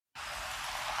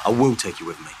I will take you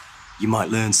with me. You might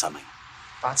learn something.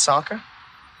 About soccer?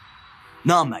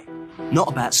 Nah, mate. Not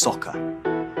about soccer.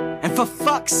 And for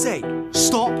fuck's sake,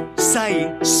 stop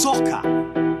saying soccer.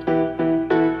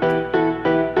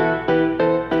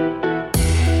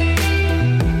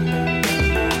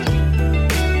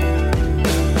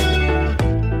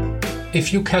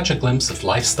 If you catch a glimpse of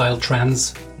lifestyle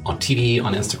trends on TV,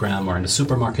 on Instagram, or in the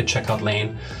supermarket checkout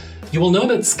lane, you will know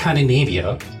that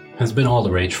Scandinavia has been all the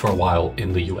rage for a while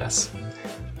in the US.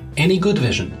 Any good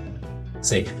vision,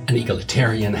 say an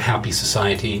egalitarian, happy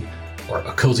society, or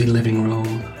a cozy living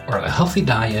room, or a healthy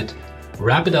diet,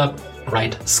 wrap it up,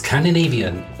 write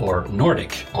Scandinavian or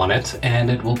Nordic on it, and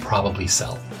it will probably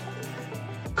sell.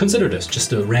 Consider this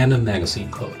just a random magazine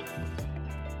quote.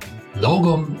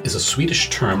 Lagom is a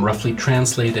Swedish term roughly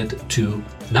translated to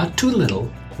not too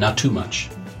little, not too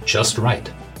much, just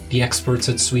right, the experts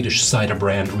at Swedish cider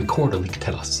brand Rivalries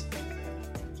tell us.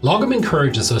 Lagom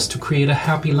encourages us to create a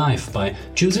happy life by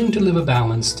choosing to live a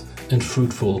balanced and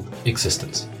fruitful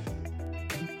existence.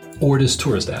 Or this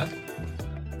tourist ad.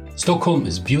 Stockholm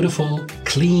is beautiful,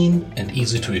 clean, and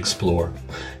easy to explore.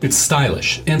 It's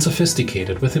stylish and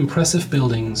sophisticated with impressive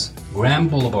buildings,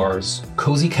 grand boulevards,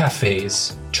 cozy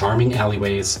cafes, charming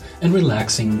alleyways, and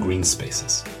relaxing green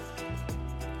spaces.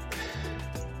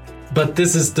 But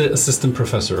this is the assistant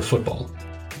professor of football.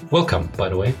 Welcome, by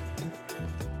the way.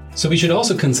 So we should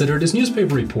also consider this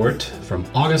newspaper report from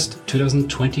August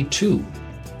 2022.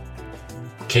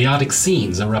 Chaotic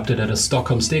scenes erupted at a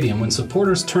Stockholm stadium when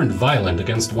supporters turned violent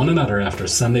against one another after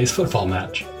Sunday's football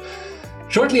match.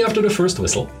 Shortly after the first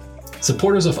whistle,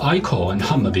 supporters of IK and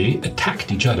Hammarby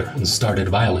attacked each other and started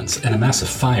violence and a massive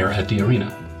fire at the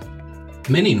arena.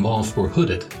 Many involved were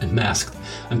hooded and masked,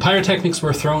 and pyrotechnics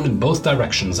were thrown in both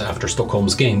directions after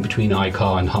Stockholm's game between IK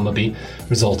and Hammarby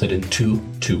resulted in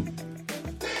 2-2.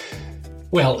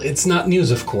 Well, it's not news,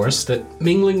 of course, that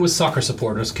mingling with soccer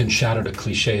supporters can shatter the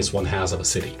cliches one has of a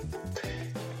city.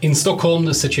 In Stockholm,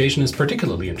 the situation is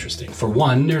particularly interesting. For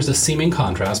one, there's a seeming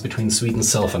contrast between Sweden's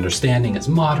self-understanding as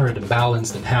moderate and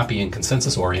balanced and happy and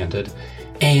consensus-oriented,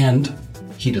 and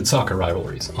heated soccer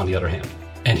rivalries, on the other hand.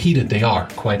 And heated they are,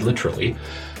 quite literally.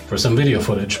 For some video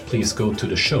footage, please go to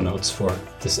the show notes for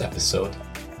this episode.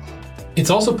 It's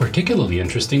also particularly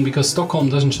interesting because Stockholm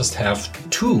doesn't just have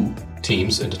 2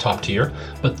 teams in the top tier,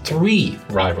 but 3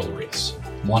 rivalries,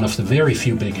 one of the very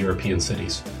few big European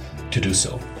cities to do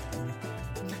so.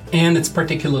 And it's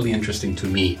particularly interesting to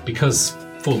me because,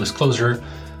 full disclosure,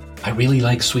 I really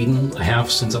like Sweden. I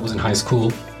have since I was in high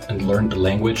school and learned the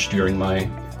language during my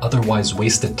otherwise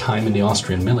wasted time in the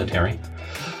Austrian military.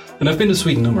 And I've been to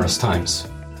Sweden numerous times,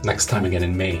 next time again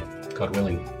in May, God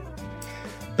willing.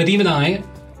 But even I,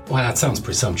 well, that sounds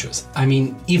presumptuous. I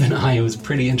mean, even I, who was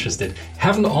pretty interested,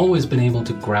 haven't always been able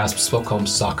to grasp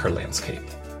Stockholm's soccer landscape.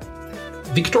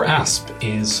 Victor Asp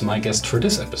is my guest for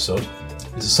this episode.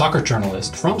 He's a soccer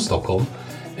journalist from Stockholm,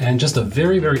 and just a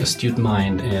very, very astute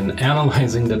mind in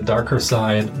analyzing the darker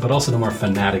side, but also the more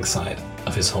fanatic side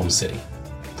of his home city.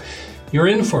 You're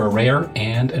in for a rare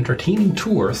and entertaining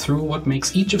tour through what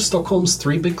makes each of Stockholm's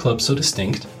 3 big clubs so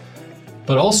distinct,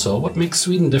 but also what makes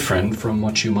Sweden different from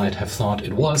what you might have thought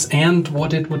it was and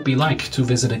what it would be like to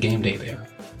visit a game day there.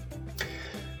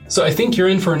 So I think you're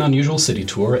in for an unusual city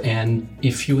tour, and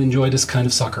if you enjoy this kind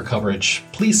of soccer coverage,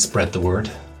 please spread the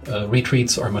word.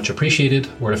 Retweets are much appreciated,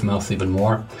 word of mouth even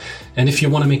more. And if you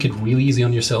want to make it really easy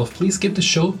on yourself, please give the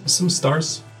show some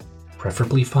stars,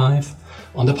 preferably 5,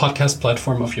 on the podcast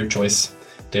platform of your choice.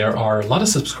 There are a lot of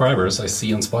subscribers I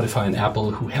see on Spotify and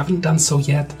Apple who haven't done so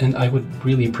yet, and I would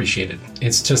really appreciate it.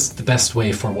 It's just the best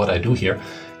way for what I do here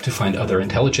to find other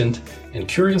intelligent and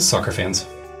curious soccer fans,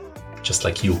 just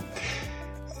like you.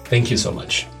 Thank you so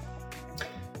much.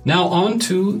 Now on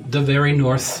to the very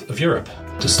north of Europe,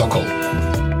 to Stockholm.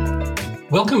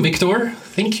 Welcome, Victor.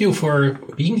 Thank you for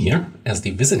being here as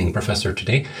the visiting professor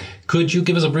today. Could you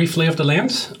give us a brief lay of the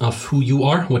land of who you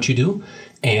are, what you do,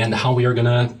 and how we are going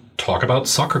to talk about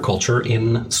soccer culture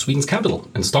in Sweden's capital,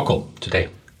 in Stockholm, today?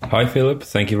 Hi, Philip.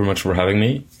 Thank you very much for having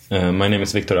me. My name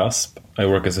is Victor Asp. I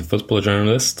work as a football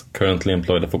journalist, currently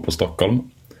employed at Football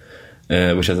Stockholm,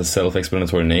 which has a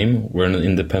self-explanatory name. We're an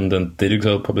independent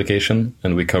digital publication,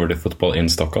 and we cover the football in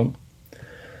Stockholm.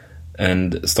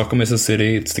 And Stockholm is a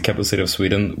city, it's the capital city of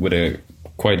Sweden, with a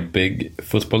quite big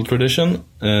football tradition.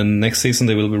 And next season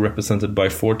they will be represented by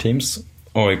 4 teams,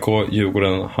 AIK,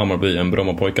 Djurgården, Hammarby and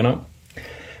Brommapojkarna.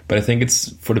 But I think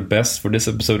it's for the best for this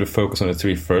episode to focus on the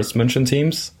 3 first mentioned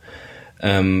teams,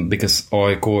 because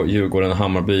AIK, Djurgården and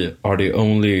Hammarby are the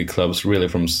only clubs really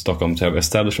from Stockholm to have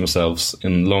established themselves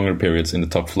in longer periods in the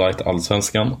top flight,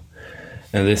 Allsvenskan.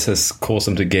 And this has caused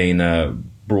them to gain a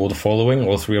broad following,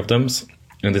 all three of them,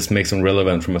 and this makes them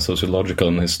relevant from a sociological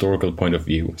and historical point of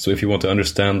view. So if you want to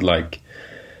understand like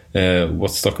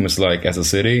what Stockholm is like as a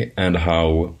city and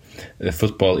how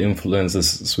football influences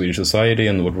Swedish society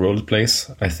and what role it plays,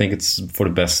 I think it's for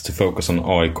the best to focus on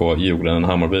AIK, Djurgården and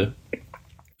Hammarby.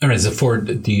 All right, so for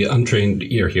the untrained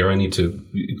ear here, I need to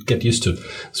get used to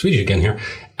Swedish again here.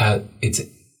 It's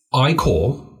AIK,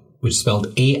 which is spelled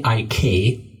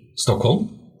AIK,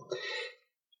 Stockholm.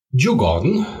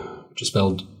 Djurgården, which is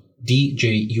spelled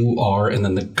DJUR, and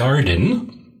then the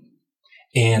garden.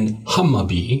 And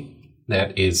Hammarby,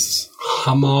 that is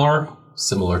Hammar,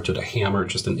 similar to the hammer,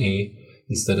 just an A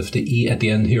instead of the E at the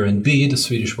end here. And B, the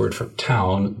Swedish word for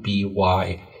town,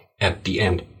 BY at the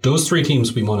end. Those three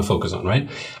teams we want to focus on, right?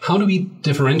 How do we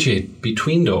differentiate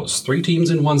between those three teams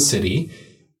in one city?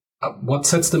 What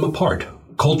sets them apart?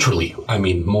 Culturally, I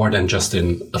mean, more than just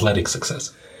in athletic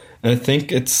success. And I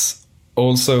think it's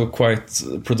also quite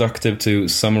productive to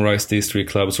summarize these three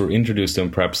clubs or introduce them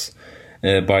perhaps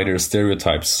by their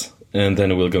stereotypes. And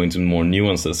then we'll go into more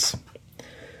nuances.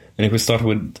 And if we start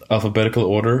with alphabetical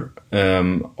order,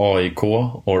 AIK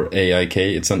or AIK,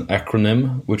 it's an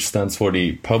acronym which stands for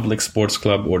the Public Sports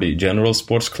Club or the General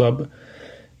Sports Club.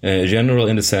 General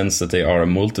in the sense that they are a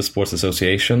multi-sports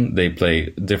association. They play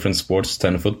different sports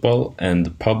than football,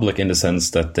 and public in the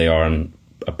sense that they are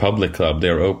a public club. They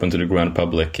are open to the grand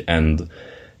public and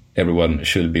everyone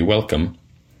should be welcome.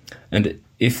 And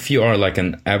if you are like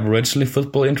an averagely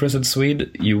football interested Swede,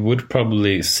 you would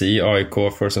probably see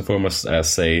AIK first and foremost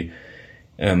as a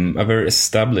very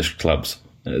established club.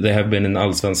 They have been in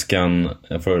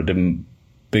Allsvenskan for the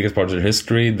biggest part of their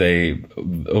history. They've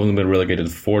only been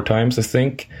relegated 4 times, I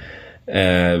think.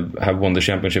 Have won the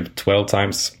championship 12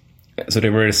 times. So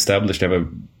they're very established. They have a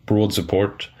broad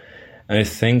support. And I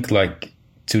think like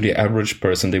to the average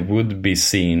person, they would be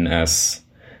seen as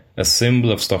a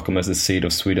symbol of Stockholm as the seat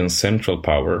of Sweden's central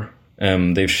power.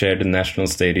 They've shared the national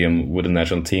stadium with the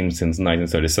national team since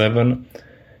 1937.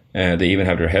 They even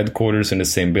have their headquarters in the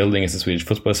same building as the Swedish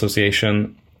Football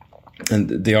Association. And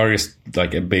they are just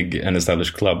like a big and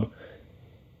established club.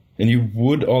 And you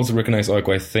would also recognize AIK,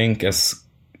 I think, as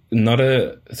not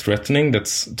a threatening,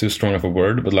 that's too strong of a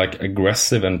word, but like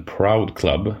aggressive and proud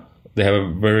club. They have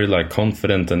a very like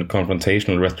confident and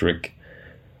confrontational rhetoric.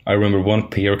 I remember one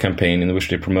PR campaign in which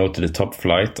they promoted the top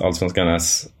flight, Allsvenskan,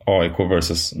 as AIK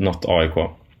versus not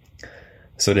AIK.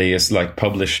 So they just like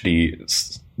published the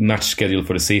match schedule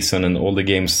for the season, and all the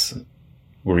games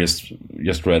were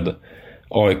just read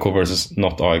AIK versus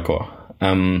not AIK,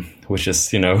 which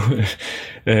is, you know,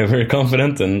 very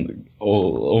confident and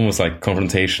almost like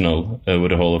confrontational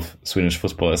with the whole of Swedish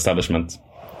football establishment.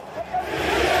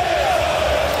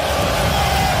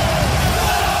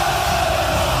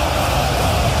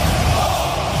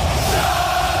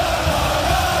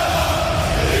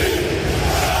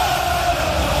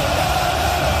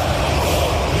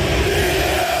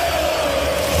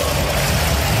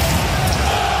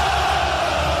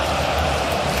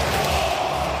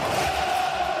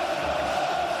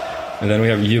 And then we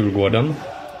have Djurgården,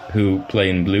 who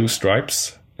play in blue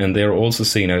stripes, and they are also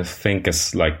seen, I think,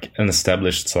 as like an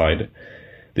established side.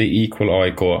 They equal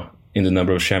AIK in the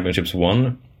number of championships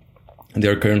won. They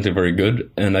are currently very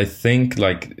good, and I think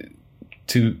like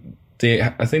they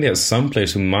have some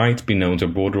players who might be known to a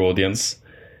broader audience.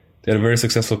 They had a very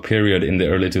successful period in the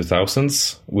early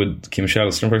 2000s with Kim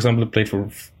Källström, for example, who played for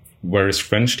various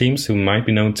French teams who might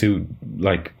be known to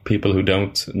like people who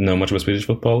don't know much about Swedish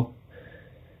football.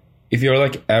 If you're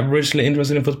like averagely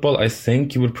interested in football, I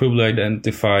think you would probably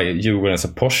identify Djurgården as a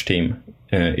posh team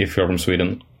if you're from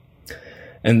Sweden.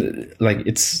 And like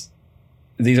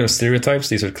these are stereotypes,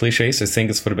 these are cliches. I think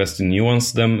it's for the best to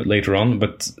nuance them later on.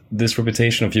 But this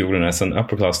reputation of Djurgården as an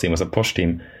upper class team, as a posh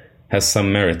team, has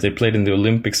some merit. They played in the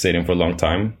Olympic Stadium for a long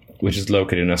time, which is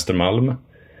located in Östermalm.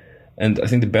 And I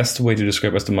think the best way to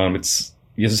describe Östermalm,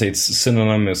 you have to say it's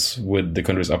synonymous with the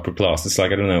country's upper class. It's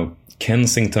like, I don't know,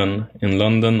 Kensington in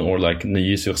London or like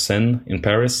Neuilly-sur-Seine in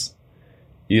Paris.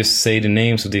 You just say the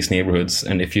names of these neighborhoods,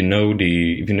 and if you know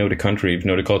the country, if you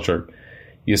know the culture,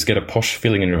 you just get a posh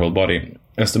feeling in your whole body.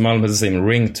 Östermalm has the same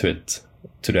ring to it,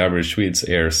 to the average Swede's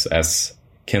ears, as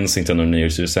Kensington or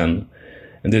Neuilly-sur-Seine,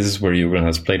 and this is where Djurgården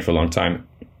has played for a long time.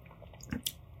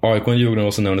 AIK and Djurgården are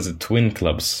also known as the twin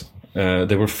clubs.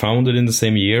 They were founded in the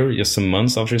same year, just some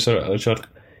months after each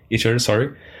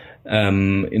other,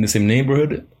 in the same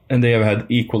neighborhood. And they have had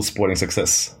equal sporting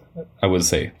success, I would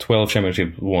say. 12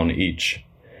 championships won each.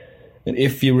 And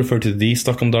if you refer to the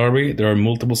Stockholm Derby, there are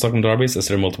multiple Stockholm Derbies as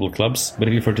there are multiple clubs. But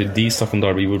if you refer to the Stockholm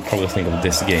Derby, you would probably think of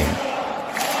this game.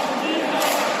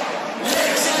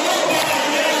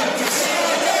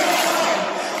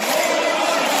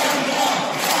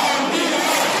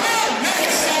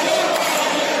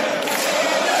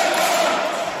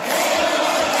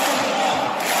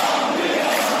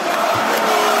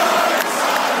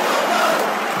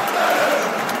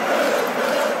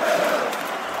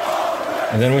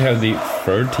 And then we have the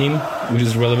third team, which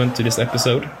is relevant to this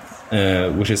episode,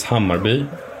 which is Hammarby,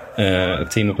 a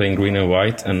team who play in green and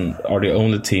white and are the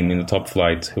only team in the top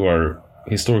flight who are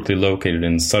historically located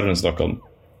in southern Stockholm.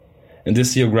 And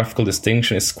this geographical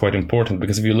distinction is quite important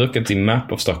because if you look at the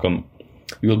map of Stockholm,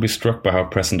 you will be struck by how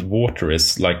present water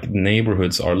is. Like,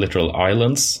 neighborhoods are literal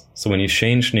islands, so when you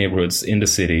change neighborhoods in the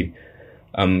city,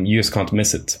 you just can't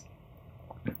miss it.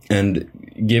 And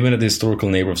given that the historical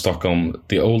neighbor of Stockholm,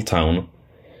 the Old Town,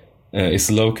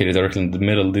 is located directly in the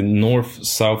middle, the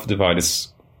north-south divide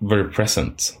is very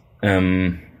present.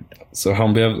 So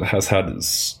Hammarby has had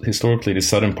historically the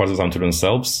southern parts of town to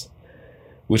themselves,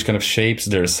 which kind of shapes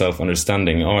their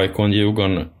self-understanding. AIK and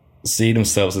Djurgården see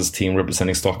themselves as a team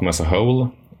representing Stockholm as a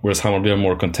whole, whereas Hammarby are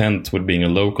more content with being a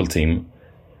local team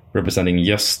representing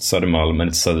just Södermalm and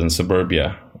its southern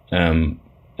suburbia, and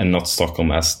not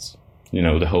Stockholm as,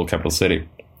 the whole capital city.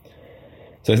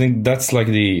 So I think that's like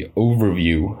the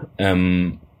overview.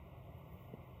 And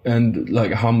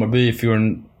like Hammarby, if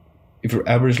you're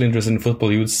averagely interested in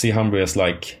football, you would see Hammarby as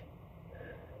like,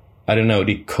 I don't know,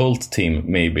 the cult team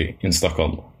maybe in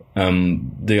Stockholm.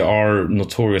 They are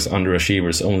notorious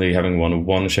underachievers, only having won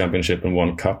one championship and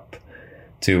one cup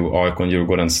to AIK and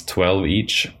Djurgården's 12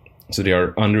 each. So they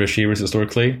are underachievers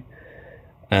historically.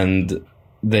 And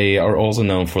they are also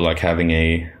known for like having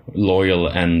a loyal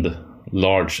and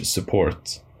large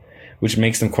support, which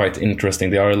makes them quite interesting.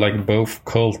 They are like both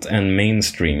cult and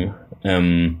mainstream.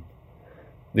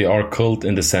 They are cult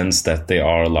in the sense that they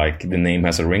are like, the name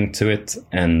has a ring to it,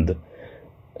 and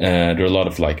there are a lot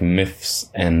of like myths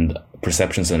and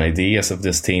perceptions and ideas of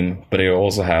this team, but they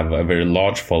also have a very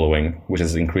large following, which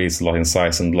has increased a lot in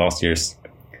size in the last years.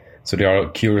 So they are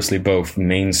curiously both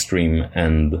mainstream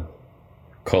and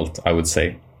cult, I would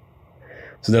say.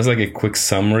 So that's like a quick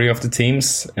summary of the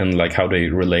teams and like how they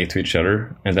relate to each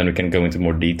other, and then we can go into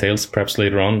more details perhaps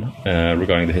later on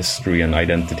regarding the history and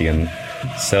identity and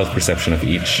self-perception of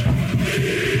each.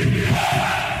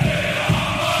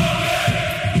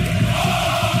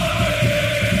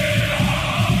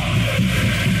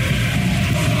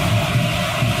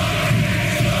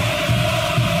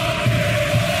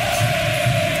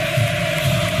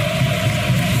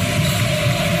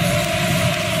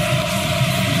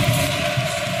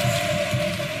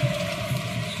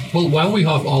 Well, while we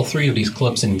have all three of these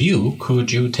clubs in view, could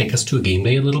you take us to a game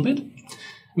day a little bit?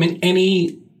 I mean,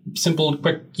 any simple,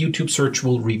 quick YouTube search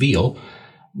will reveal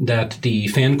that the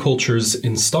fan cultures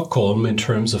in Stockholm, in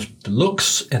terms of the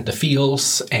looks and the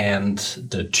feels and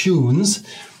the tunes,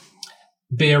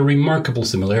 bear remarkable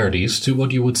similarities to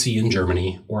what you would see in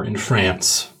Germany or in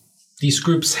France. These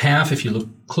groups have, if you look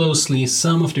closely,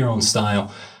 some of their own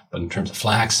style, but in terms of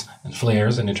flags and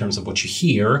flares and in terms of what you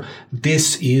hear,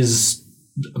 this is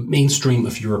mainstream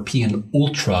of European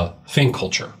ultra fan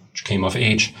culture, which came of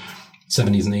age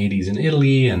 70s and 80s in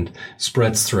Italy and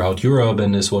spreads throughout Europe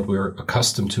and is what we're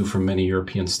accustomed to from many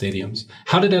European stadiums.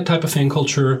 How did that type of fan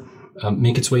culture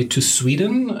make its way to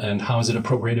Sweden, and how is it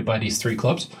appropriated by these three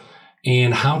clubs?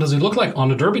 And how does it look like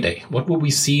on a derby day? What would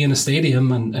we see in a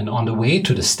stadium and on the way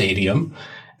to the stadium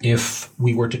if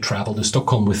we were to travel to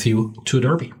Stockholm with you to a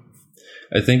derby?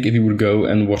 I think if you would go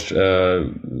and watch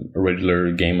a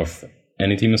regular game of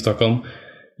any team in Stockholm,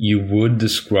 you would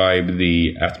describe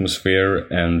the atmosphere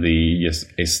and the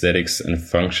aesthetics and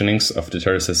functionings of the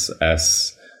terraces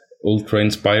as ultra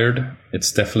inspired.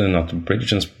 It's definitely not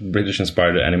British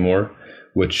inspired anymore,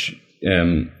 which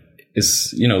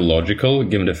is logical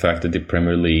given the fact that the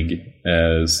Premier League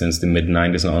since the mid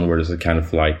 90s and onwards has kind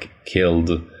of like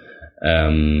killed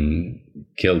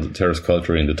terrace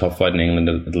culture in the top flight in England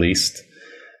at least.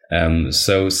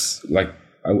 So like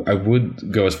I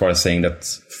would go as far as saying that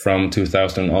from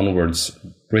 2000 onwards,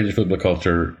 British football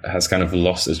culture has kind of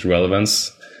lost its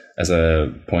relevance as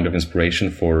a point of inspiration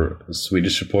for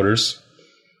Swedish supporters.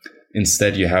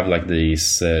 Instead, you have like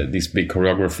these big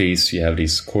choreographies, you have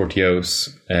these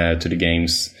courtiers to the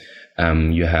games,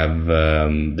 you have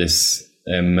this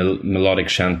melodic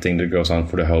chanting that goes on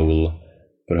for the whole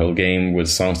game, with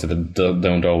songs that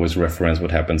don't always reference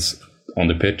what happens on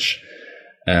the pitch.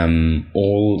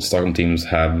 All Stockholm teams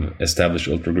have established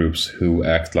ultra groups who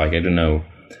act like,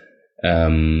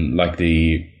 like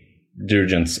the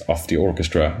dirigents of the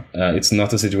orchestra. It's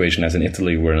not a situation as in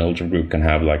Italy where an ultra group can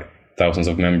have like thousands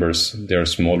of members. There are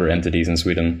smaller entities in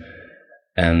Sweden,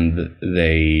 and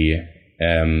they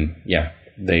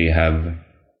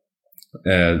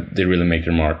really make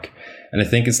their mark. And I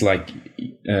think it's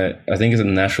a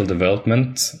natural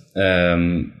development.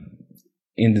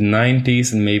 In the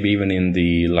 90s and maybe even in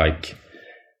the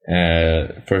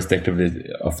first decade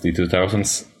of the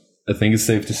 2000s, I think it's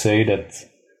safe to say that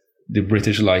the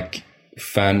British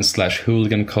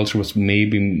fan/hooligan culture was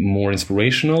maybe more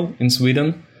inspirational in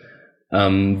Sweden,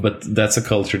 but that's a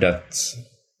culture that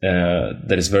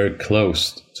is very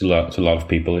close to a lot of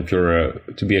people. If you're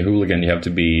to be a hooligan, you have to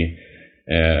be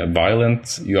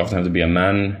violent. You often have to be a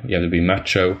man. You have to be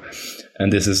macho,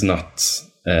 and this is not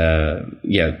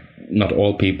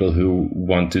all people who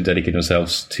want to dedicate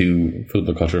themselves to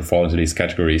football culture fall into these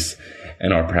categories,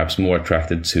 and are perhaps more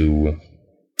attracted to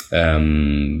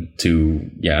an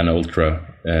ultra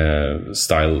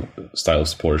style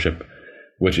supportership,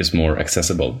 which is more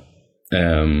accessible.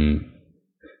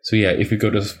 So yeah, if you go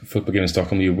to a football game in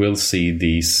Stockholm, you will see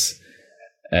these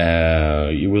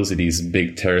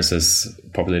big terraces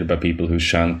populated by people who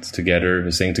chant together,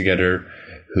 who sing together,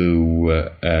 who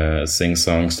sing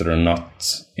songs that are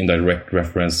not in direct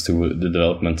reference to the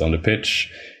development on the pitch.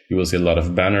 You will see a lot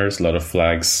of banners, a lot of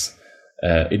flags.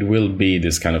 It will be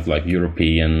this kind of like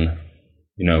European,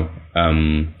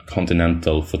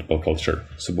 continental football culture,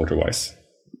 supporter-wise.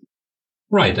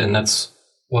 Right, and that's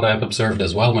what I've observed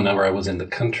as well whenever I was in the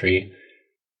country.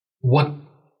 What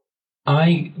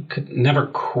I could never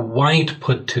quite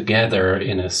put together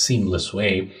in a seamless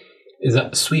way is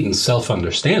that Sweden's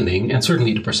self-understanding, and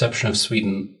certainly the perception of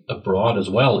Sweden abroad as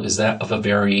well, is that of a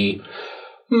very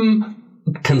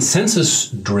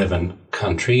consensus-driven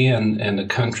country, and a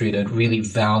country that really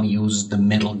values the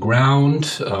middle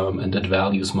ground, and that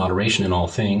values moderation in all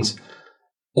things.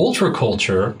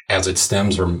 Ultraculture, as it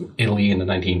stems from Italy in the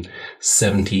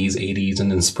 1970s, 80s,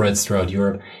 and then spreads throughout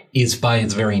Europe, is by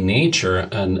its very nature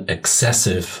an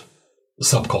excessive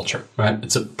subculture, right?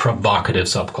 It's a provocative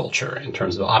subculture in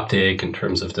terms of optic, in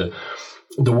terms of the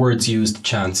words used, the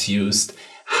chants used.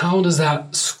 How does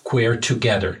that square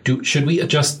together? Should we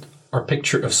adjust our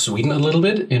picture of Sweden a little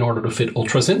bit in order to fit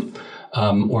ultras in?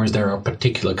 Or is there a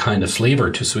particular kind of flavor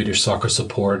to Swedish soccer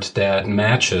support that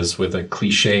matches with the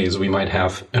cliches we might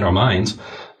have in our minds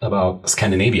about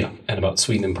Scandinavia and about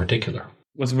Sweden in particular?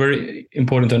 What's very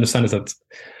important to understand is that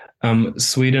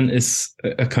Sweden is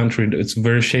a country that's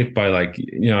very shaped by, I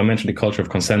mentioned the culture of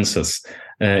consensus.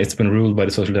 It's been ruled by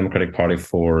the Social Democratic Party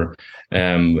for,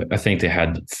 I think they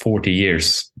had 40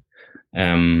 years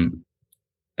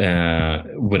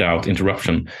without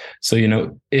interruption. So,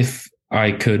 if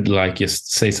I could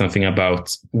just say something about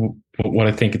what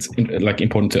I think it's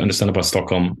important to understand about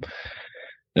Stockholm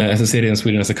as a city and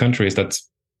Sweden as a country is that,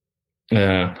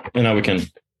 and now we can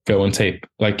go on tape.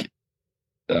 I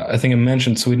think I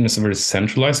mentioned Sweden is a very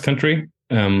centralized country.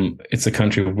 It's a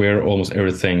country where almost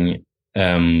everything,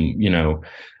 all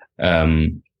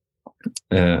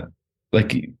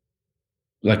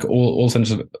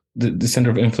centers of the center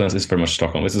of influence is very much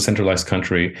Stockholm. It's a centralized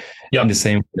country, in the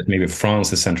same way that maybe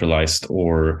France is centralized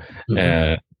or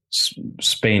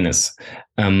Spain is.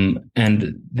 And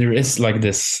there is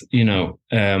this,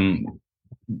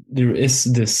 there is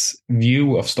this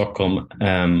view of Stockholm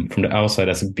from the outside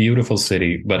as a beautiful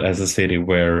city, but as a city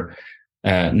where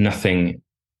nothing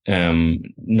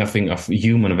of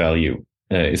human value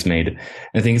is made.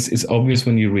 I think it's obvious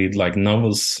when you read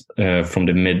novels from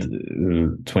the mid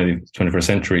 21st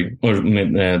century or from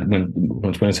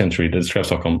 20th century that describe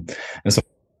Stockholm, and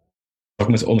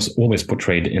Stockholm is almost always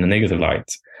portrayed in a negative light.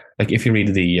 If you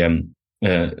read the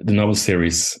novel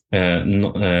series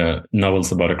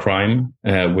novels about a crime,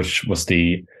 which was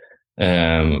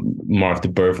marked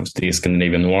the birth of the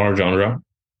Scandinavian noir genre,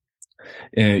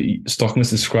 Stockholm is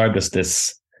described as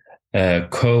this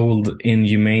cold,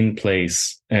 inhumane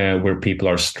place where people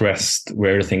are stressed,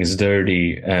 where everything is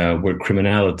dirty, where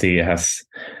criminality has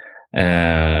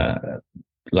where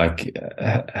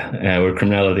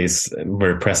criminality is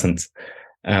very present,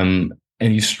 and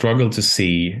you struggle to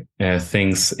see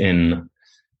things in.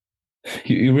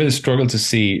 You really struggle to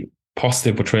see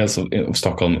positive portrayals of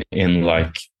Stockholm in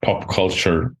pop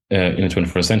culture in the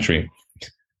 21st century.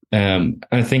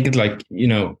 I think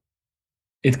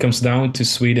it comes down to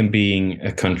Sweden being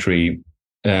a country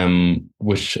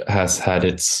which has had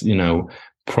its,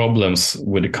 problems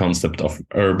with the concept of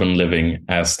urban living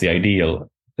as the ideal.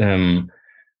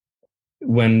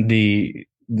 When the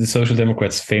Social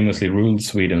Democrats famously ruled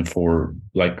Sweden for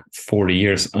 40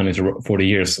 years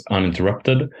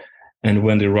uninterrupted, and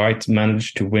when the right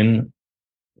managed to win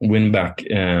back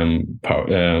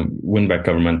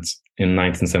government in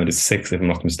 1976, if I'm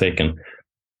not mistaken,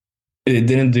 it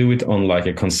didn't do it on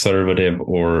a conservative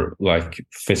or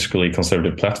fiscally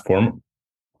conservative platform.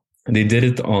 They did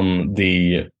it on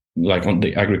the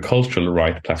agricultural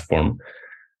right platform,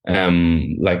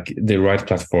 the right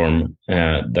platform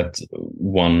that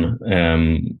won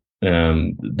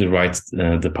the right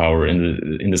the power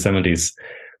in the 70s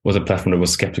was a platform that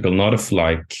was skeptical not of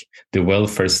the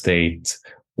welfare state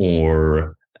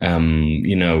or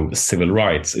civil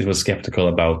rights. It was skeptical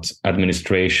about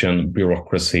administration,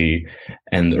 bureaucracy,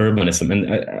 and urbanism.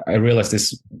 And I realized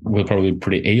this will probably be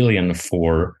pretty alien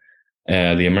for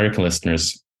the American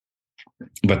listeners.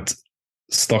 But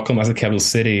Stockholm as a capital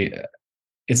city,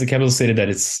 it's a capital city that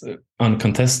is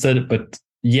uncontested, but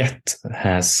yet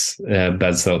has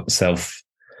bad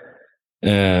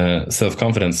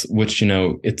self-confidence, which,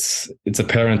 it's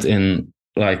apparent in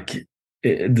like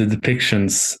the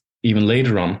depictions even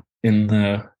later on in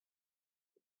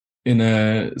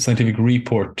a scientific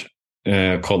report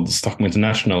called Stockholm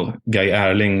International. Guy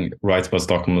Erling writes about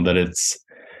Stockholm that it's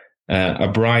a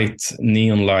bright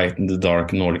neon light in the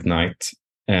dark Nordic night.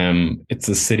 It's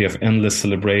a city of endless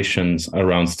celebrations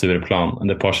around Stureplan and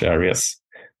the posh areas.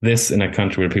 This in a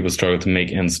country where people struggle to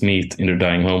make ends meet in their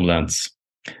dying homelands.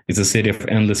 It's a city of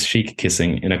endless cheek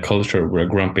kissing in a culture where a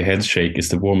grumpy headshake is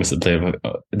the warmest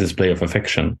display of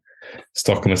affection.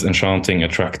 Stockholm is enchanting,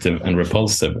 attractive, and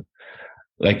repulsive.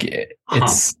 Like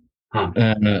it's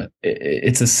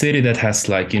a city that has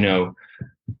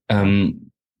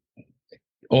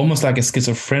almost like a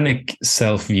schizophrenic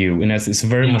self-view, and it's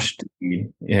very much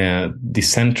the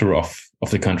center of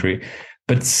the country,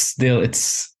 but still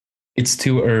it's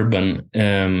too urban,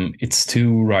 it's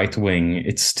too right-wing,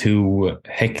 it's too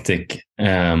hectic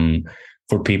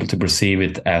for people to perceive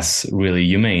it as really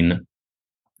humane.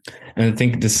 And I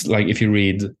think this, like, if you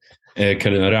read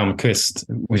Karina Ramqvist,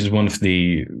 which is one of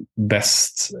the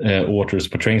best authors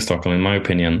portraying Stockholm, in my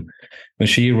opinion, when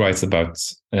she writes about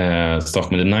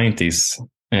Stockholm in the 90s,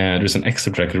 there's an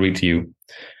excerpt I could read to you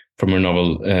from her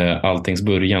novel Alltings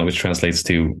början, which translates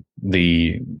to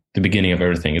the beginning of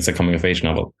everything. It's a coming-of-age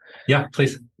novel. Yeah,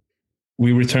 please.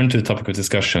 We return to the topic of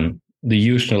discussion, the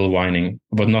usual whining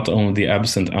about not only the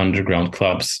absent underground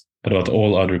clubs, but about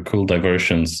all other cool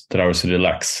diversions that our city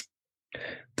lacks.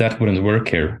 That wouldn't work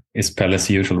here, is Pelle's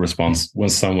usual response when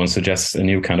someone suggests a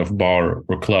new kind of bar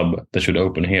or club that should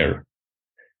open here.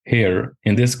 Here,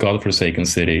 in this godforsaken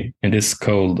city, in this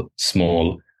cold,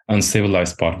 small,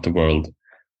 uncivilized part of the world,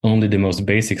 only the most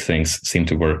basic things seem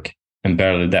to work, and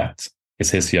barely that,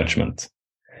 is his judgment.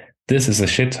 This is a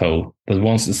shithole that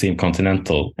wants to seem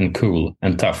continental and cool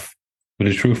and tough, but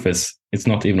the truth is, it's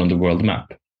not even on the world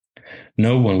map.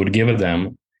 No one would give a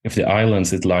damn if the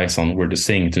islands it lies on were to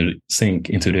sink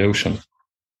into the ocean.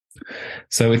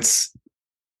 So it's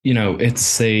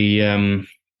a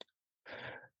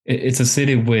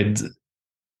city with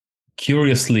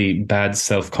curiously bad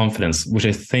self-confidence, which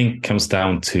I think comes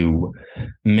down to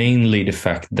mainly the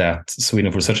fact that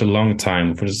Sweden, for such a long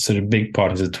time, for such a big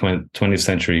part of the 20th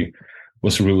century,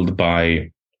 was ruled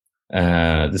by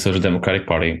the Social Democratic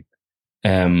Party,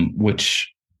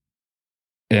 which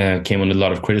came under a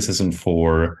lot of criticism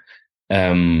for,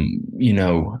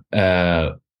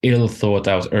 ill thought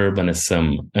out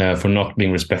urbanism, for not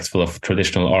being respectful of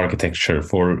traditional architecture,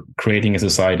 for creating a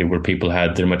society where people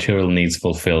had their material needs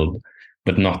fulfilled,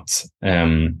 but not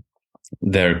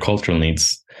their cultural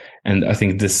needs. And I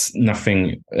think this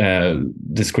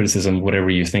criticism, whatever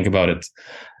you think about it,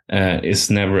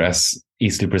 is never as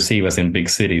easily perceived as in big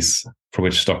cities, for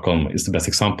which Stockholm is the best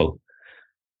example.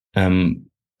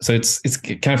 So it's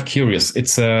kind of curious.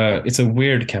 It's a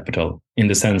weird capital in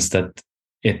the sense that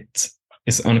it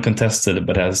is uncontested,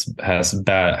 but has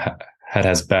bad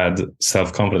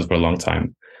self-confidence for a long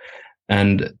time.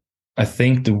 And I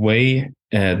think the way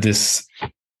this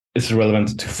is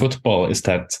relevant to football is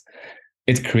that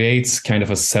it creates kind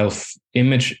of a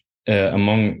self-image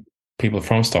among people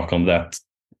from Stockholm that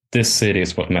this city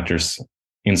is what matters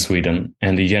in Sweden,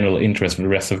 and the general interest for the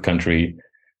rest of the country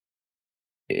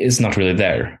is not really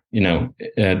there.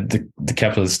 The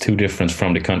capital is too different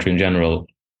from the country in general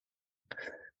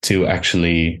to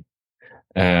actually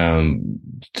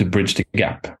to bridge the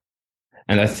gap.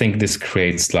 And I think this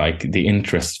creates like the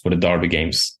interest for the derby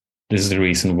games. This is the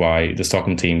reason why the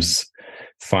Stockholm teams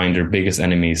find their biggest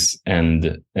enemies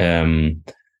and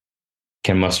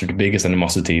can muster the biggest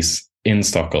animosities in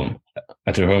Stockholm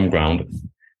at their home ground,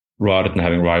 rather than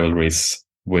having rivalries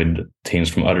with teams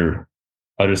from other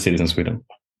cities in Sweden.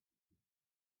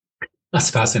 That's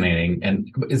fascinating.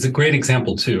 And it's a great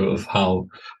example, too, of how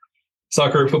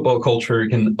soccer and football culture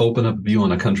can open up a view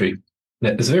on a country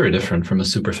that is very different from a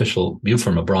superficial view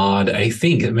from abroad. I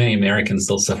think many Americans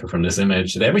still suffer from this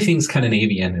image that everything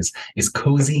Scandinavian is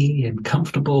cozy and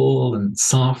comfortable and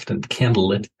soft and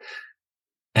candlelit.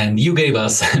 And you gave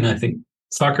us, and I think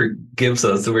soccer gives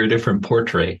us, a very different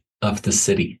portrait of the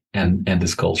city and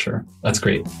this culture. That's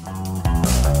great.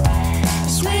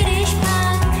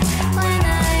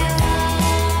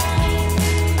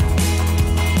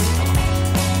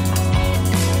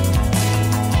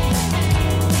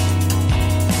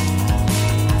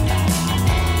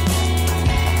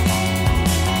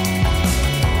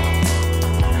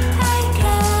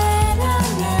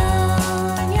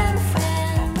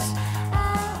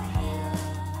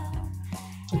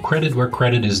 credit where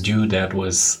credit is due, that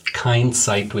was Kind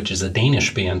Sight, which is a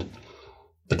Danish band.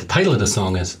 But the title of the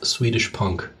song is Swedish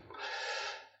Punk.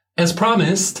 As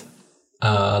promised,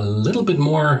 a little bit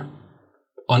more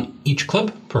on each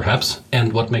club, perhaps,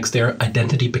 and what makes their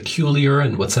identity peculiar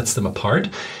and what sets them apart.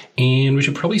 And we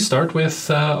should probably start with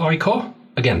AIK.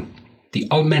 Again, the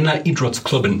Allmänna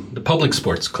Idrottsklubben, the public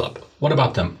sports club. What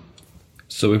about them?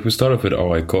 So if we start off with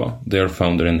AIK, they are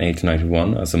founded in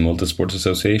 1891 as a multi-sports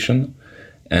association,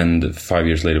 and 5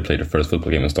 years later played their first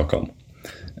football game in Stockholm.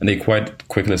 And they quite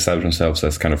quickly established themselves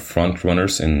as kind of front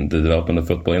runners in the development of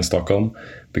football in Stockholm,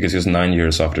 because just 9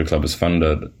 years after the club was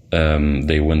founded,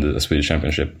 they win the Swedish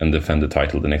championship and defend the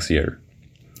title the next year.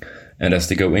 And as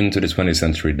they go into the 20th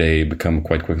century, they become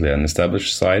quite quickly an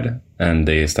established side, and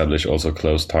they establish also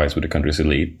close ties with the country's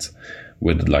elite,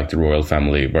 with like the royal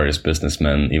family, various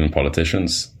businessmen, even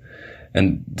politicians.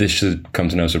 And this should come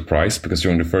to no surprise, because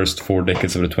during the first 4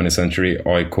 decades of the 20th century,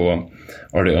 AIK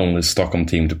are the only Stockholm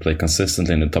team to play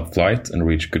consistently in the top flight and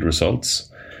reach good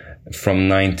results. From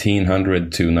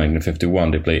 1900 to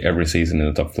 1951, they play every season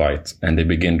in the top flight, and they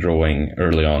begin drawing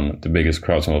early on the biggest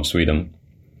crowds of Sweden.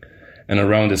 And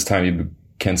around this time, you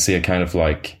can see a kind of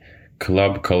like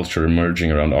club culture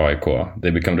emerging around AIK.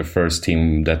 They become the first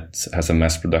team that has a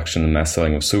mass production and mass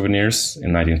selling of souvenirs.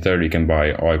 In 1930, you can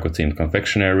buy AIK-themed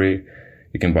confectionery,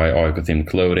 you can buy AIK-themed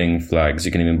clothing, flags,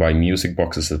 you can even buy music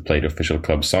boxes that play the official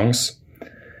club songs.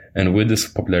 And with this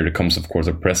popularity comes, of course,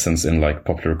 a presence in like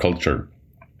popular culture.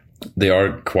 They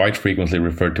are quite frequently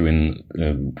referred to in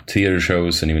theater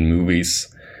shows and even movies.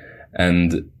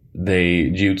 And they,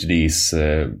 due to these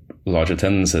large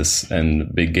attendances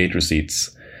and big gate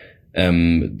receipts,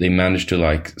 they managed to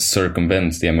like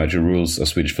circumvent the amateur rules of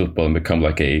Swedish football and become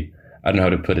like a, I don't know how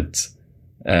to put it,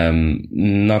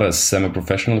 not a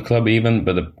semi-professional club even,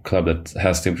 but a club that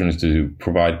has the opportunity to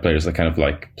provide players a kind of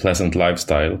like pleasant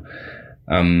lifestyle.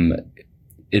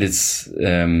 It's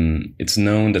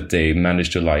known that they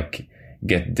managed to like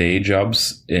get day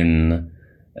jobs in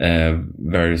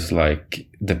various like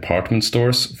department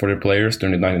stores for their players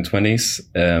during the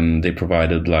 1920s. They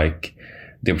provided like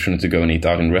the opportunity to go and eat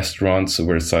out in restaurants,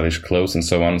 wear stylish clothes and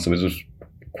so on. So it was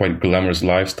quite glamorous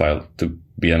lifestyle to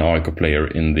be an AIK player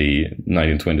in the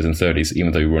 1920s and 30s,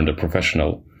 even though you weren't a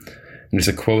professional. And there's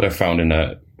a quote I found in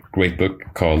a great book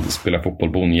called Spela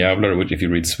fotboll bonjävlar, which if you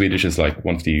read Swedish is like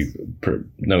one of the,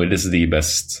 it is the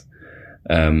best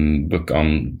book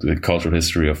on the cultural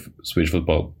history of Swedish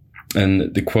football.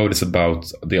 And the quote is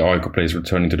about the AIK players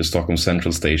returning to the Stockholm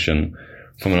Central Station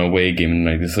from an away game in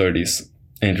the 1930s.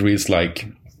 And it reads like,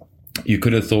 you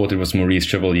could have thought it was Maurice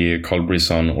Chevalier, Carl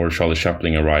Brisson, or Charlie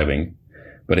Chaplin arriving.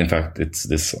 But in fact, it's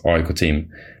this AIK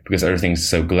team, because everything's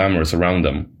so glamorous around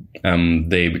them.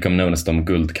 They become known as de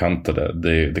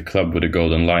guldkantade, the club with a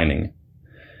golden lining.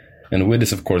 And with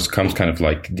this, of course, comes kind of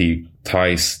like the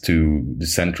ties to the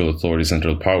central authority,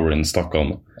 central power in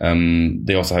Stockholm.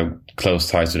 They also have close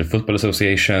ties to the Football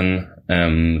Association.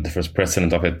 The first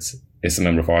president of it is a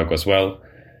member of AIK as well.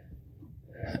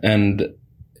 And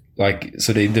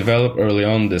so they develop early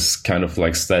on this kind of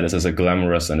like status as a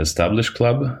glamorous and established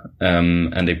club.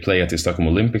 And they play at the Stockholm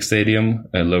Olympic Stadium,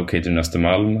 located in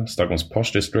Östermalm, Stockholm's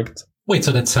posh district. Wait,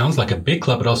 so that sounds like a big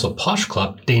club, but also a posh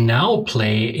club. They now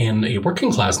play in a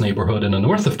working class neighborhood in the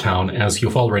north of town, as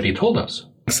you've already told us.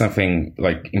 Something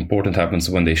like important happens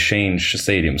when they change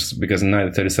stadiums, because in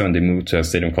 1937 they moved to a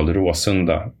stadium called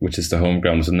Råsunda, which is the home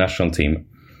ground of the national team.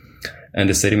 And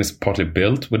the stadium is partly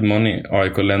built with money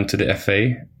AIK lent to the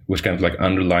FA, which kind of like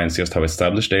underlines just how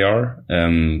established they are.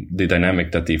 The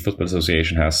dynamic that the Football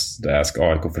Association has to ask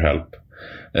AIK for help,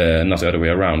 not the other way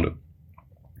around.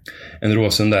 And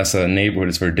Råsunda as a neighborhood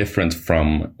is very different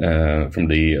from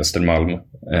the Östermalm,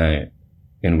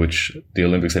 in which the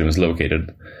Olympic Stadium is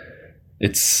located.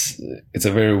 It's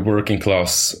a very working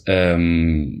class,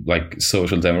 like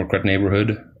social democrat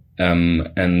neighborhood.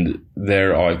 And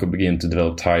there AIK begin to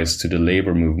develop ties to the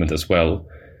labor movement as well.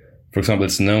 For example,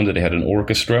 it's known that they had an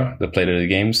orchestra that played at the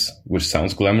games, which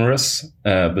sounds glamorous,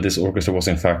 but this orchestra was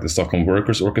in fact the Stockholm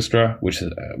Workers' Orchestra, which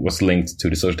was linked to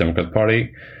the Social Democrat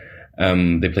Party.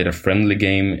 They played a friendly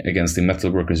game against the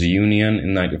Metal Workers' Union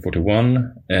in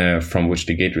 1941, from which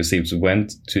the gate receipts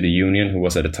went to the union, who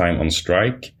was at the time on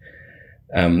strike.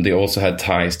 They also had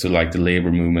ties to like the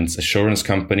labor movement's assurance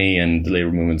company and the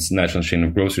labor movement's national chain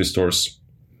of grocery stores.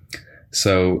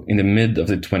 So in the mid of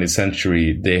the 20th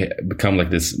century, they become like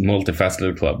this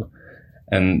multifaceted club.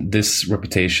 And this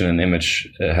reputation and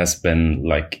image has been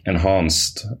like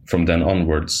enhanced from then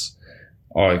onwards.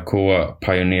 AIK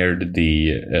pioneered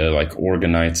the like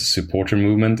organized supporter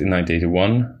movement in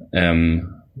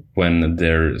 1981, when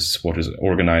their supporters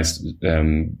organized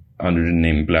under the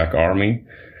name Black Army,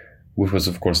 which was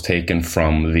of course taken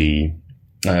from the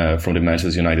Manchester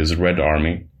United's Red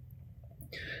Army.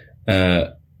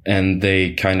 And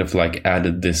they kind of like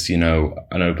added this, you know,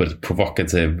 I don't know, but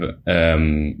provocative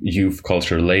youth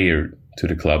culture layer to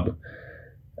the club.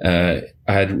 I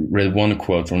had read one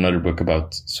quote from another book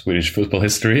about Swedish football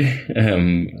history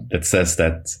that says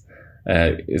that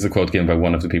is a quote given by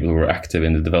one of the people who were active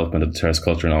in the development of the terrace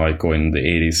culture in AIK in the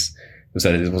 80s, who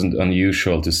said it wasn't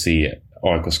unusual to see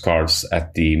AIK scarves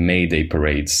at the May Day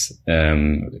parades,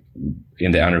 in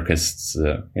the anarchist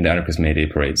May Day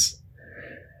parades.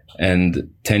 And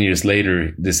 10 years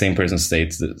later, the same person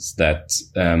states that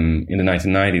in the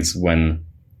 1990s, when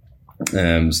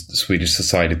Swedish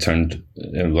society turned,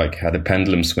 had a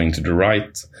pendulum swing to the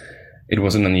right, it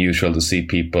wasn't unusual to see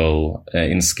people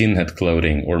in skinhead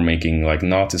clothing or making like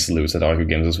Nazi salutes at AIK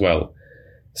games as well.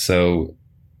 So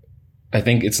I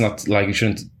think it's not like you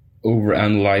shouldn't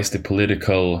overanalyze the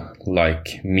political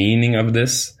like meaning of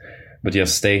this, but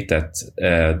just state that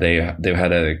they've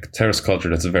had a terrace culture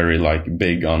that's very like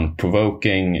big on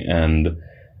provoking and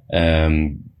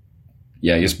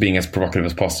just being as provocative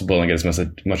as possible and get as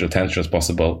much attention as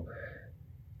possible.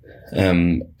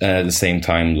 At the same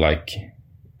time, like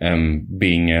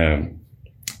being a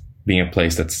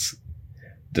place that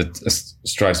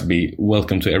strives to be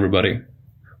welcoming to everybody.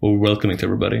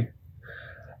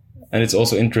 And it's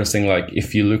also interesting, like,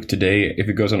 if you look today, if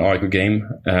you go to an AIK game,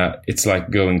 it's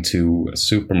like going to a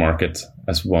supermarket,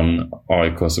 as one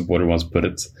AIK supporter once put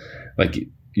it. Like,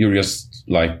 you're just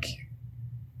in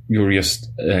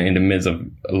the midst of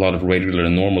a lot of regular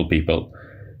and normal people.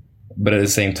 But at the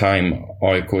same time,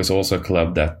 AIK is also a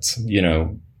club that, you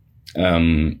know,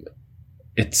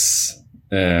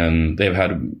 they've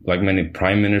had, like, many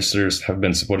prime ministers have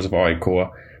been supporters of AIK,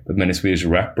 but many Swedish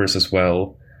rappers as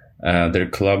well. Their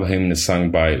club hymn is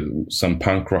sung by some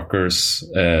punk rockers,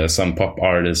 some pop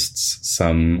artists,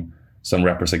 some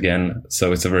rappers again.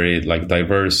 So it's a very like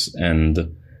diverse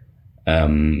and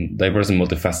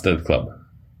multifaceted club,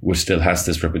 which still has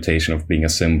this reputation of being a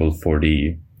symbol for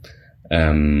the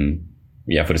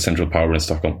central power in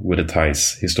Stockholm, with the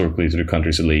ties historically to the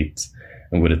country's elite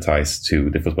and with the ties to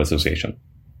the Football Association.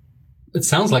 It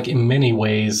sounds like in many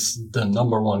ways the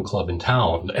number one club in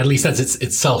town, at least that's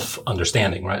its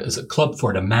self-understanding, right? It's a club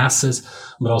for the masses,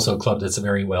 but also a club that's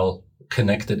very well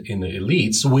connected in the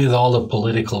elites with all the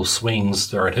political swings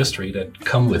throughout history that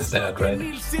come with that, right?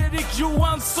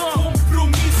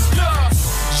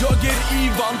 Jag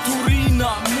Ivan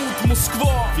Torina mot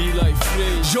Moskva. Vila i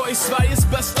fred. Jag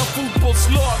Sveriges bästa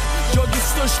fotbollslag. Jag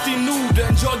störst i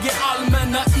Norden. Jag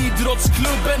allmänna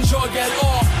idrottsklubben. Jag AIK.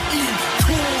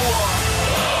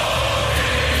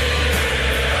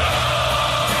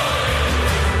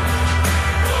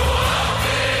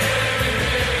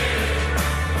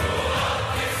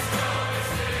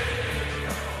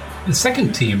 The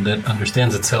second team that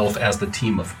understands itself as the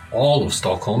team of all of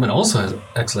Stockholm and also has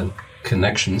excellent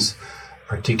connections,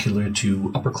 particular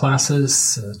to upper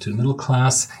classes, to middle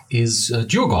class, is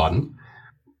Djurgården.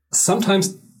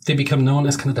 Sometimes they become known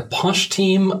as kind of the posh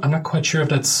team. I'm not quite sure if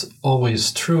that's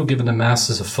always true, given the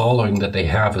masses of following that they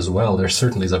have as well. There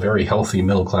certainly is a very healthy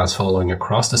middle class following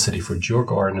across the city for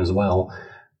Djurgården as well.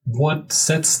 What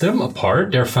sets them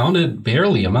apart? They're founded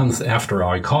barely a month after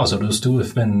AIK, so those two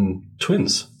have been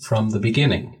twins from the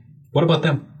beginning. What about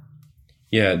them?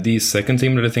 Yeah, the second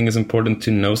team that I think is important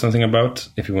to know something about,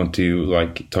 if you want to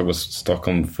like talk about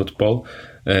Stockholm football,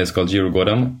 is called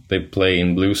Djurgården. They play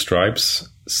in blue stripes.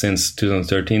 Since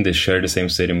 2013, they share the same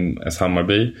stadium as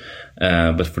Hammarby,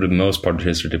 but for the most part of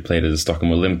history, they played at the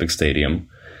Stockholm Olympic Stadium.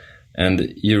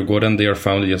 And Djurgården, they are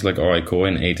founded just like AIK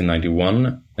in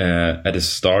 1891. At the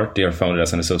start, they are founded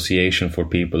as an association for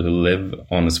people who live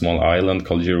on a small island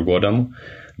called Djurgården.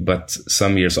 But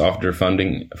some years after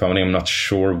founding, I'm not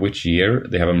sure which year,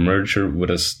 they have a merger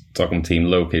with a Stockholm team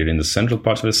located in the central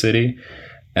parts of the city,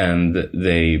 and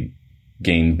they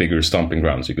gain bigger stomping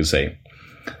grounds, you could say.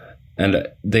 And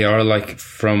they are like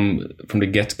from the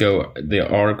get-go, they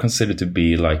are considered to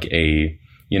be like a,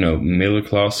 you know, middle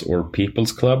class or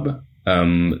people's club.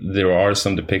 There are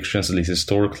some depictions, at least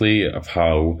historically, of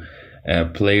how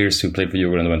players who played for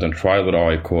Djurgården and went on trial with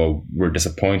AIK were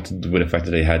disappointed with the fact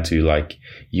that they had to like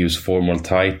use formal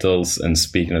titles and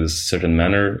speak in a certain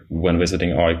manner when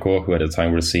visiting AIK, who at the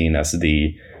time were seen as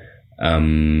the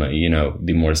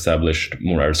more established,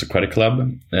 more aristocratic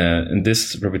club. And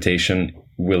this reputation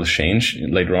will change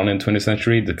later on in the 20th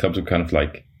century. The clubs will kind of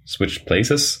like switch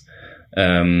places,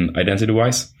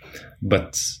 identity-wise.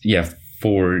 But yeah,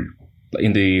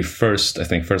 in the first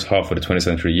half of the 20th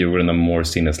century, you were more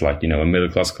seen as like, you know, a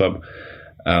middle-class club.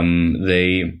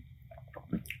 They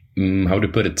how to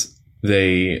put it,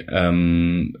 they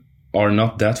are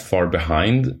not that far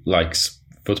behind, like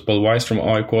football-wise, from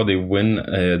AIK. They win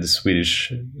the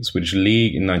Swedish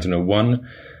league in 1901.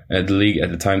 The league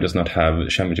at the time does not have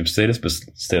championship status, but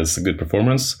still it's a good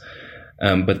performance.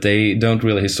 But they don't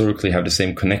really historically have the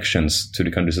same connections to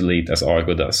the country's elite as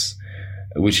AIK does,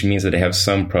 which means that they have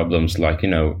some problems, like,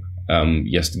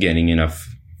 just gaining enough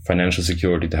financial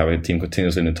security to have a team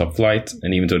continuously in the top flight.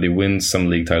 And even though they win some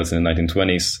league titles in the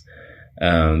 1920s,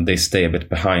 they stay a bit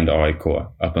behind AIK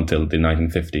up until the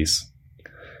 1950s.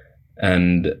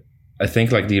 And I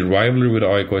think like the rivalry with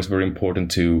AIK is very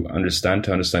important to understand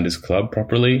this club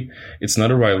properly. It's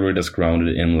not a rivalry that's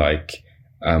grounded in like,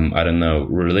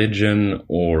 religion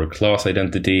or class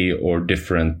identity or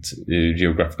different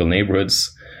geographical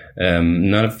neighborhoods.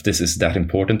 None of this is that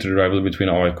important to the rivalry between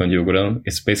AIK and Djurgården.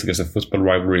 It's basically just a football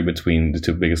rivalry between the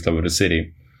two biggest clubs of the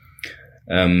city.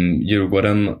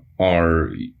 Djurgården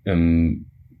are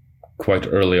quite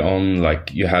early on,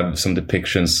 like you have some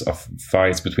depictions of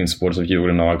fights between supporters of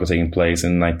Djurgården and AIK taking place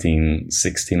in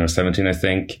 1916 or 17, I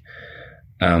think.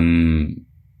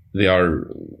 They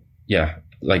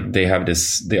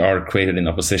are created in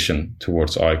opposition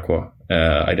towards AIK,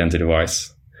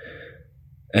 identity-wise.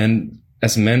 And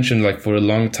as mentioned, like for a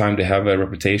long time, they have a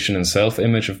reputation and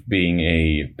self-image of being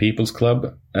a people's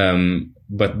club.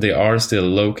 But they are still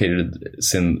located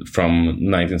from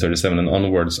 1937 and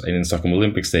onwards in Stockholm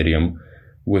Olympic Stadium,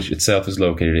 which itself is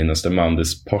located in Östermalm,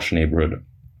 this posh neighborhood.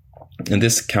 And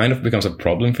this kind of becomes a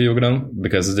problem for Djurgården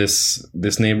because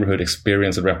this neighborhood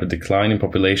experienced a rapid decline in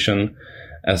population,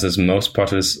 as is most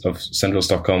parts of central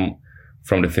Stockholm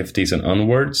from the 50s and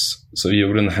onwards. So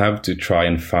Djurgården have to try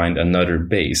and find another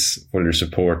base for their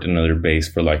support, another base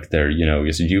for like their,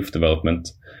 just youth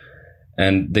development.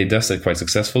 And they does that quite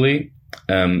successfly.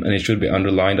 And it should be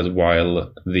underlined that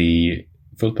while the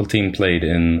football team played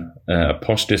in a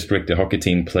posh district, the hockey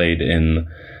team played in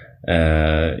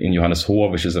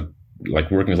Johanneshov, which is a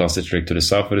like working class district to the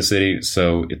south of the city.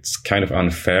 So it's kind of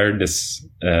unfair, this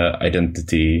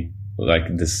identity,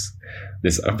 like this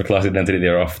upper class identity they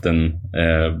are often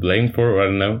blamed for, or I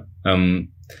don't know.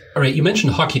 All right, you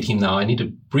mentioned hockey team now. I need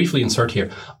to briefly insert here.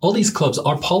 All these clubs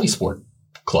are polysport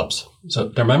clubs. So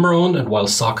they're member-owned, and while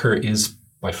soccer is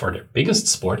by far their biggest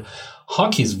sport,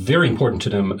 hockey is very important to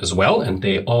them as well, and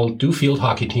they all do field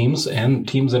hockey teams and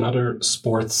teams in other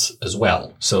sports as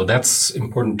well. So that's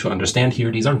important to understand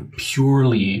here. These aren't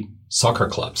purely soccer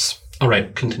clubs. All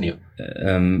right, continue.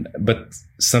 But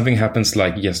something happens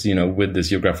like, yes, with this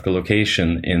geographical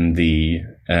location in the,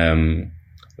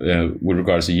 with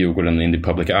regards to Djurgården in the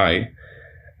public eye,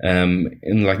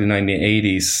 in like the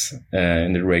 1980s,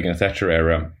 in the Reagan Thatcher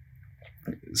era,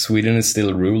 Sweden is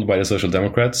still ruled by the Social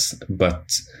Democrats,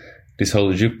 but this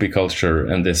whole yuppie culture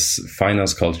and this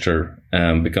finance culture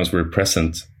becomes very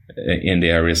present in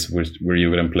the areas where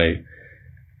Djurgården play.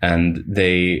 And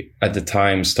they, at the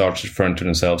time, start referring to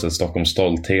themselves as Stockholm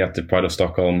Stolthet, the pride of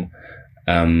Stockholm.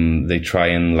 They try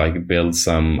and like build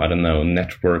some,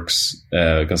 networks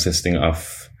consisting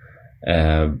of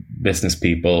business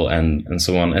people and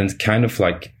so on. And kind of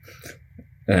like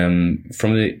from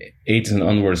the 80s and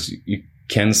onwards, you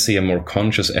can see a more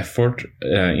conscious effort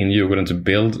in Djurgården to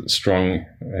build strong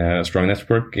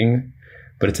networking,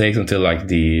 but it takes until like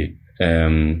the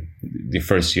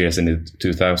first years in the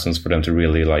 2000s for them to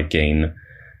really like gain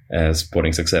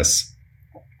sporting success.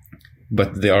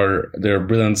 But they are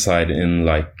brilliant side in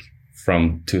like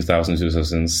from 2000 to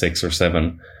 2006 or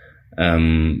 7.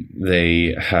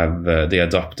 They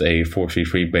adopt a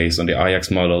 4-3-3 based on the Ajax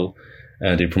model.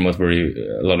 They promote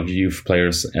a lot of youth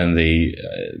players, and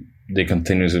they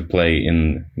continuously play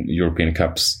in European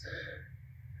Cups.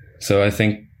 So I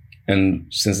think, and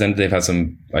since then they've had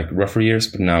some like rougher years,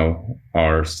 but now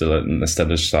are still an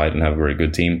established side and have a very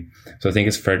good team. So I think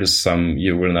it's fair to sum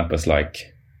Djurgården up as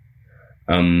like,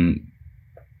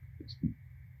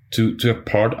 to a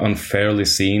part unfairly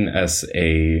seen as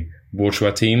a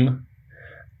bourgeois team.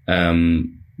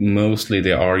 Mostly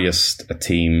they are just a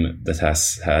team that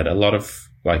has had a lot of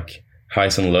like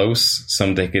highs and lows.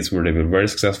 Some decades where they were very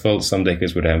successful, some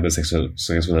decades where they haven't been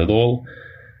successful at all.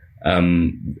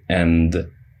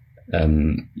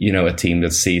 A team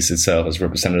that sees itself as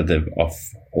representative of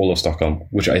all of Stockholm,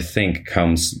 which I think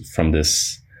comes from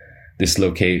this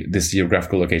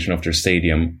geographical location of their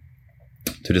stadium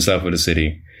to the south of the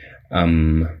city.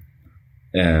 The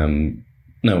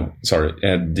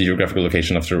geographical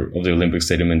location of the Olympic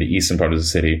Stadium in the eastern part of the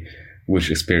city, which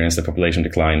experienced a population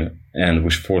decline and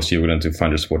which forced Djurgården to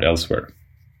find their support elsewhere.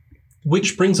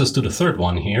 Which brings us to the third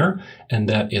one here, and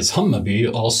that is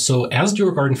Hammarby, also as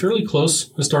Djurgården, fairly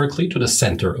close historically to the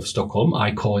center of Stockholm.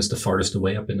 IK is the farthest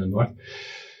away up in the north.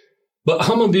 But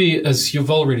Hammarby, as you've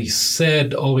already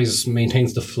said, always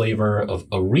maintains the flavor of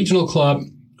a regional club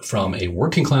from a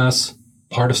working class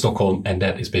part of Stockholm, and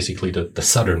that is basically the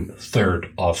southern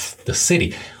third of the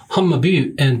city.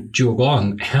 Hammarby and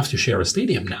Djurgården have to share a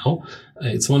stadium now.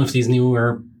 It's one of these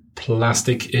newer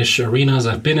plastic-ish arenas.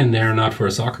 I've been in there, not for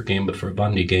a soccer game, but for a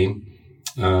bandy game.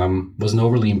 Wasn't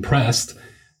overly impressed.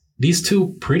 These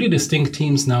two pretty distinct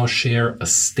teams now share a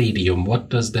stadium. What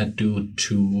does that do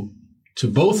to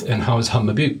both, and how is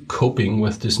Hammarby coping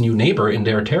with this new neighbor in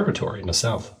their territory in the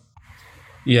south?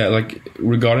 Yeah, like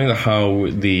regarding how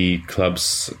the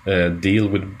clubs deal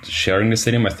with sharing the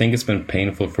stadium, I think it's been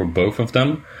painful for both of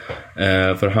them.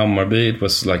 For Hammarby, it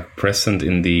was like present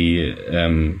in the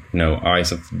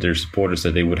eyes of their supporters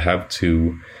that they would have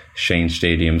to change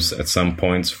stadiums at some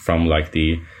points from like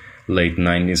the late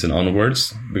 90s and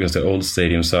onwards, because the old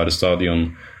stadium,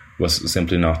 Söderstadion, was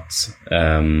simply not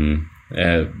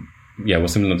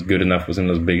was simply not good enough, was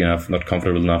simply not big enough, not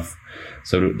comfortable enough.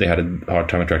 So they had a hard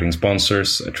time attracting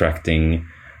sponsors, attracting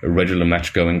regular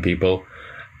match-going people.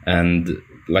 And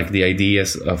like the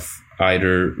ideas of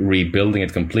either rebuilding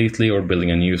it completely or building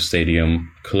a new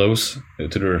stadium close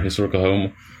to their historical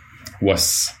home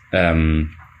was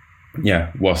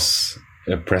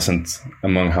present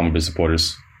among Hammarby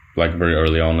supporters like very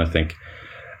early on, I think.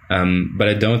 But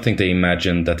I don't think they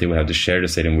imagined that they would have to share the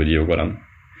stadium with Djurgården,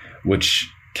 which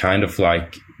kind of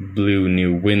like blew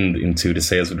new wind into the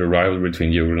sails of the rivalry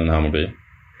between Djurgården and Hammarby.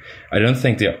 I don't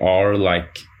think they are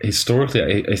like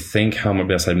historically. I think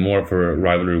Hammarby has had more of a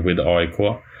rivalry with AIK.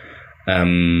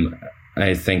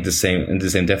 I think the same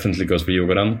definitely goes for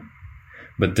Djurgården.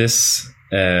 But this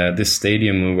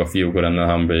stadium move of Djurgården and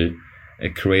Hammarby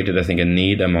created, I think, a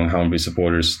need among Hammarby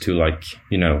supporters to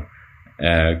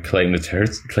claim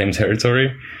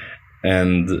territory.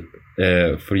 And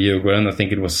for Djurgården, I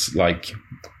think it was like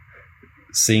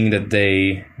seeing that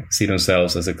they see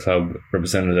themselves as a club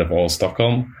representative of all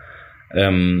Stockholm.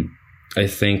 I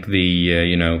think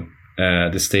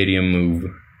the stadium move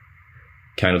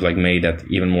kind of like made that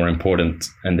even more important,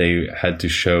 and they had to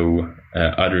show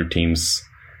other teams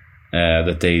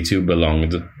that they too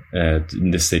belonged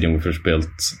in this stadium, which was built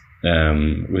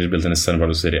in the southern part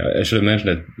of the city. I should have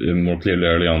mentioned it more clearly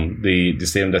early on. The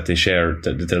stadium that they share,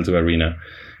 the Tele2 Arena,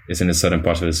 is in the southern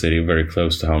part of the city, very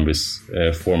close to Hammarby's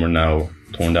former, now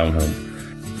torn down home.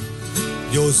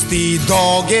 Just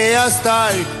idag är jag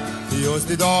stark,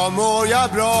 just idag mår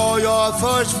jag bra, jag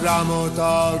förs framåt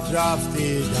av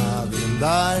kraftiga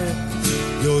vindar.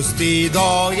 Just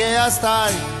idag är jag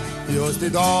stark, just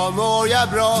idag mår jag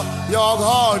bra, jag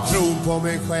har tron på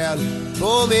mig själv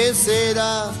på min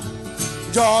sida.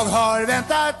 Jag har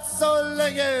väntat så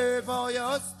länge på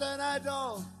just den här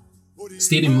dagen.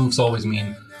 Stadium moves always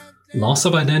mean loss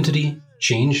of identity,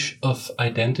 change of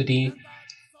identity.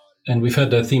 And we've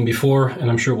had that theme before, and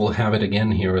I'm sure we'll have it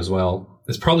again here as well.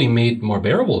 It's probably made more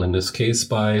bearable in this case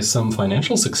by some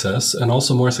financial success and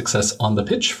also more success on the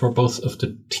pitch for both of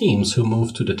the teams who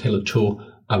moved to the Tele2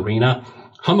 Arena.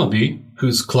 Hammarby,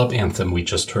 whose club anthem we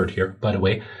just heard here, by the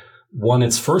way, won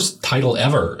its first title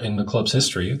ever in the club's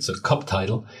history. It's a cup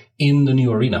title in the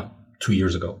new arena 2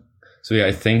 years ago. So yeah,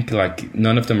 I think like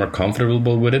none of them are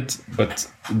comfortable with it, but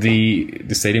the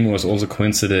stadium was also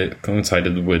coincided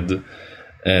with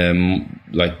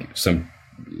some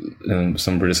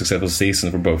pretty successful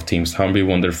seasons for both teams. Hammarby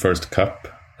won their first cup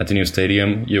at the new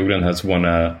stadium. Djurgården has won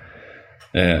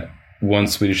one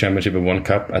Swedish championship and one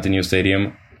cup at the new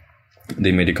stadium.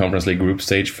 They made the Conference League group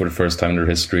stage for the first time in their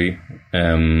history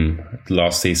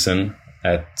last season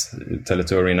at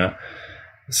Tele2 Arena.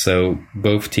 So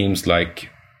both teams both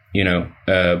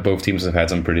teams have had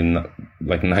some pretty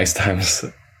nice times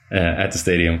at the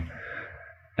stadium,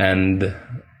 and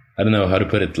I don't know how to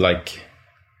put it. I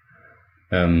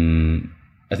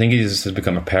think it has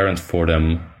become apparent for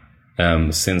them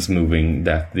since moving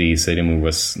that the stadium move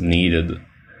was needed.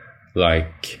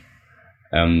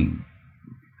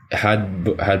 Had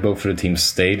both of the teams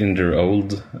stayed in their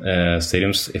old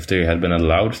stadiums, if they had been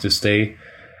allowed to stay,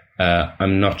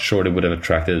 I'm not sure they would have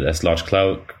attracted as large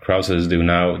crowds as they do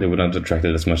now. They would not have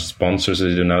attracted as much sponsors as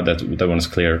they do now. That one is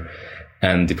clear.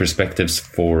 And the perspectives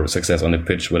for success on the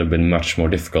pitch would have been much more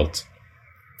difficult.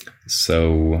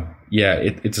 So, yeah,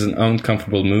 it's an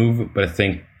uncomfortable move, but I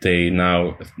think they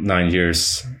now, 9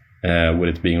 years with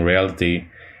it being reality,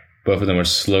 both of them are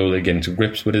slowly getting to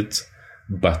grips with it,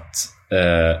 but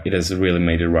it has really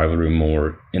made the rivalry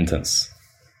more intense.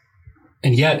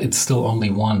 And yet it's still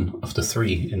only one of the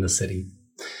three in the city.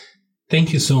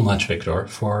 Thank you so much, Victor,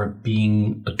 for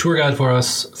being a tour guide for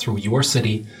us through your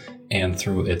city and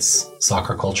through its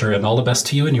soccer culture, and all the best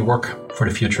to you in your work for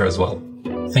the future as well.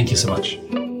 Thank you so much.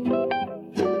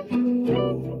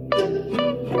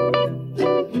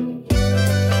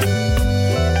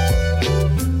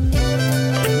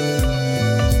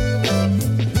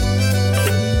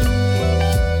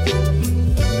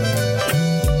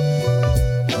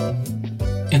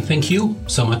 And thank you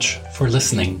so much for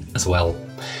listening as well.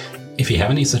 If you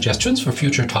have any suggestions for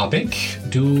future topic,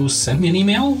 do send me an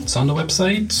email. It's on the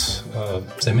website.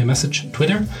 Send me a message on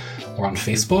Twitter or on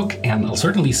Facebook, and I'll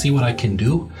certainly see what I can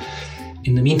do.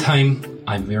 In the meantime,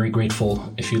 I'm very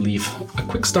grateful if you leave a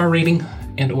quick star rating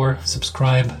and or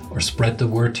subscribe or spread the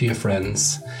word to your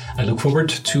friends. I look forward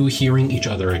to hearing each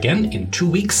other again in 2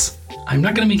 weeks. I'm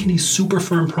not going to make any super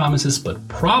firm promises, but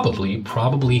probably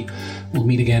we'll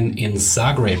meet again in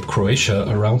Zagreb, Croatia,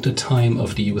 around the time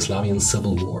of the Yugoslavian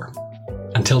Civil War.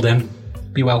 Until then,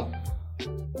 be well.